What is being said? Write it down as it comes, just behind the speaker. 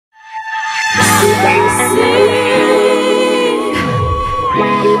Sing,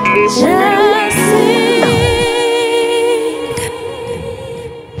 just sing.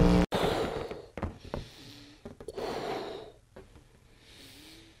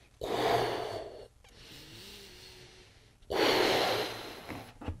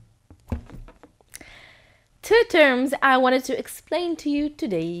 Two terms I wanted to explain to you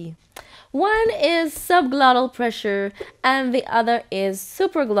today. One is subglottal pressure and the other is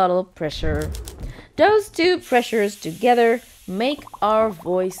supraglottal pressure. Those two pressures together make our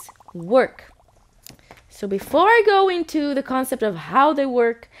voice work. So before I go into the concept of how they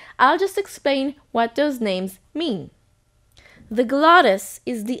work, I'll just explain what those names mean. The glottis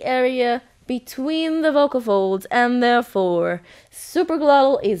is the area between the vocal folds, and therefore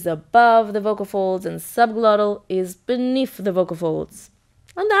supraglottal is above the vocal folds and subglottal is beneath the vocal folds.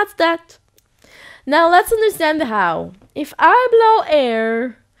 And that's that. Now let's understand the how. If I blow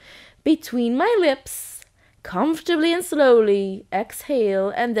air between my lips, comfortably and slowly, exhale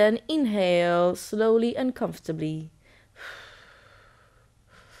and then inhale slowly and comfortably.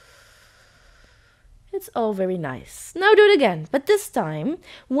 It's all very nice. Now do it again, but this time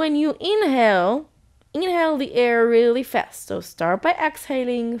when you inhale the air really fast. So start by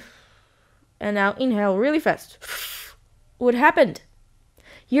exhaling and now inhale really fast. What happened?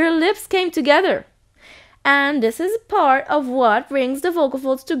 Your lips came together. And this is part of what brings the vocal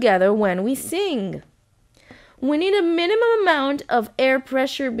folds together when we sing. We need a minimum amount of air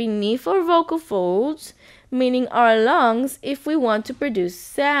pressure beneath our vocal folds, meaning our lungs, if we want to produce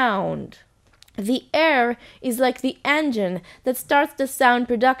sound. The air is like the engine that starts the sound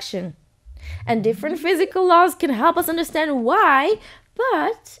production. And different physical laws can help us understand why,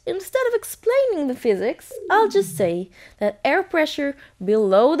 but instead of explaining the physics, I'll just say that air pressure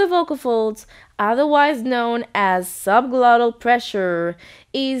below the vocal folds, otherwise known as subglottal pressure,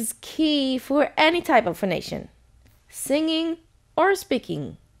 is key for any type of phonation, singing or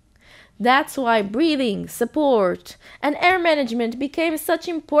speaking. That's why breathing, support, and air management became such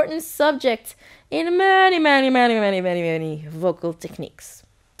important subjects in many vocal techniques.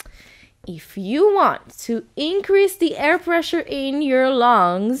 If you want to increase the air pressure in your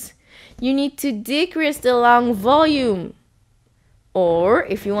lungs, you need to decrease the lung volume. Or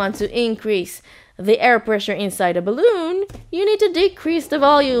if you want to increase the air pressure inside a balloon, you need to decrease the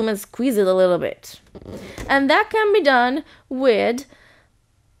volume and squeeze it a little bit. And that can be done with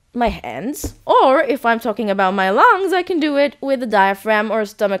my hands, or if I'm talking about my lungs, I can do it with the diaphragm or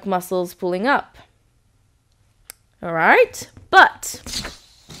stomach muscles pulling up. Alright, but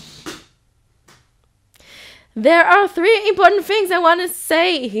there are three important things I want to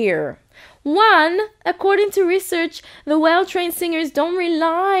say here. One, according to research, the well-trained singers don't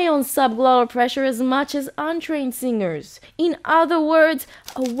rely on subglottal pressure as much as untrained singers. In other words,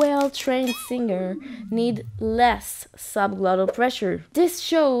 a well-trained singer needs less subglottal pressure. This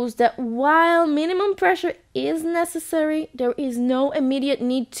shows that while minimum pressure is necessary, there is no immediate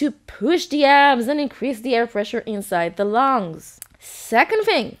need to push the abs and increase the air pressure inside the lungs. Second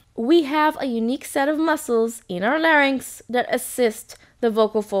thing, we have a unique set of muscles in our larynx that assist the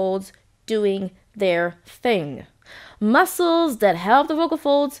vocal folds doing their thing. Muscles that help the vocal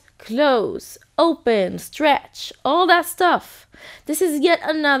folds close, open, stretch, all that stuff. This is yet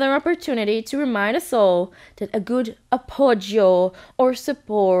another opportunity to remind us all that a good appoggio or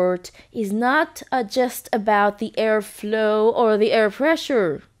support is not just about the airflow or the air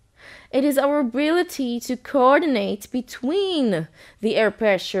pressure. It is our ability to coordinate between the air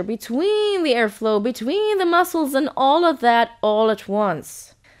pressure, between the airflow, between the muscles and all of that all at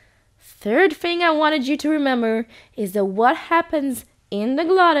once. Third thing I wanted you to remember is that what happens in the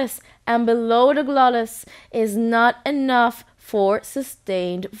glottis and below the glottis is not enough for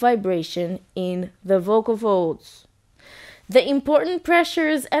sustained vibration in the vocal folds. The important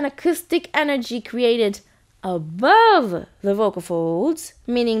pressures and acoustic energy created above the vocal folds,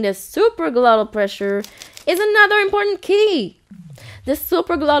 meaning the supraglottal pressure, is another important key. The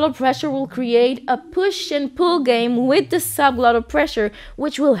supraglottal pressure will create a push and pull game with the subglottal pressure,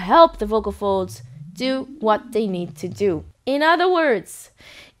 which will help the vocal folds do what they need to do. In other words,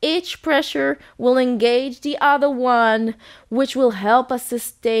 each pressure will engage the other one, which will help us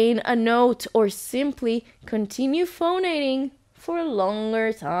sustain a note or simply continue phonating for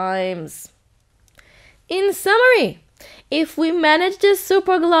longer times. In summary, if we manage the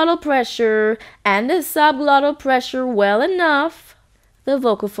supraglottal pressure and the subglottal pressure well enough, the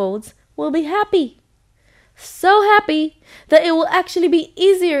vocal folds will be happy. So happy that it will actually be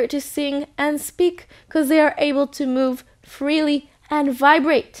easier to sing and speak because they are able to move freely and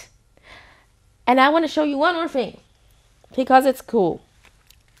vibrate. And I want to show you one more thing because it's cool.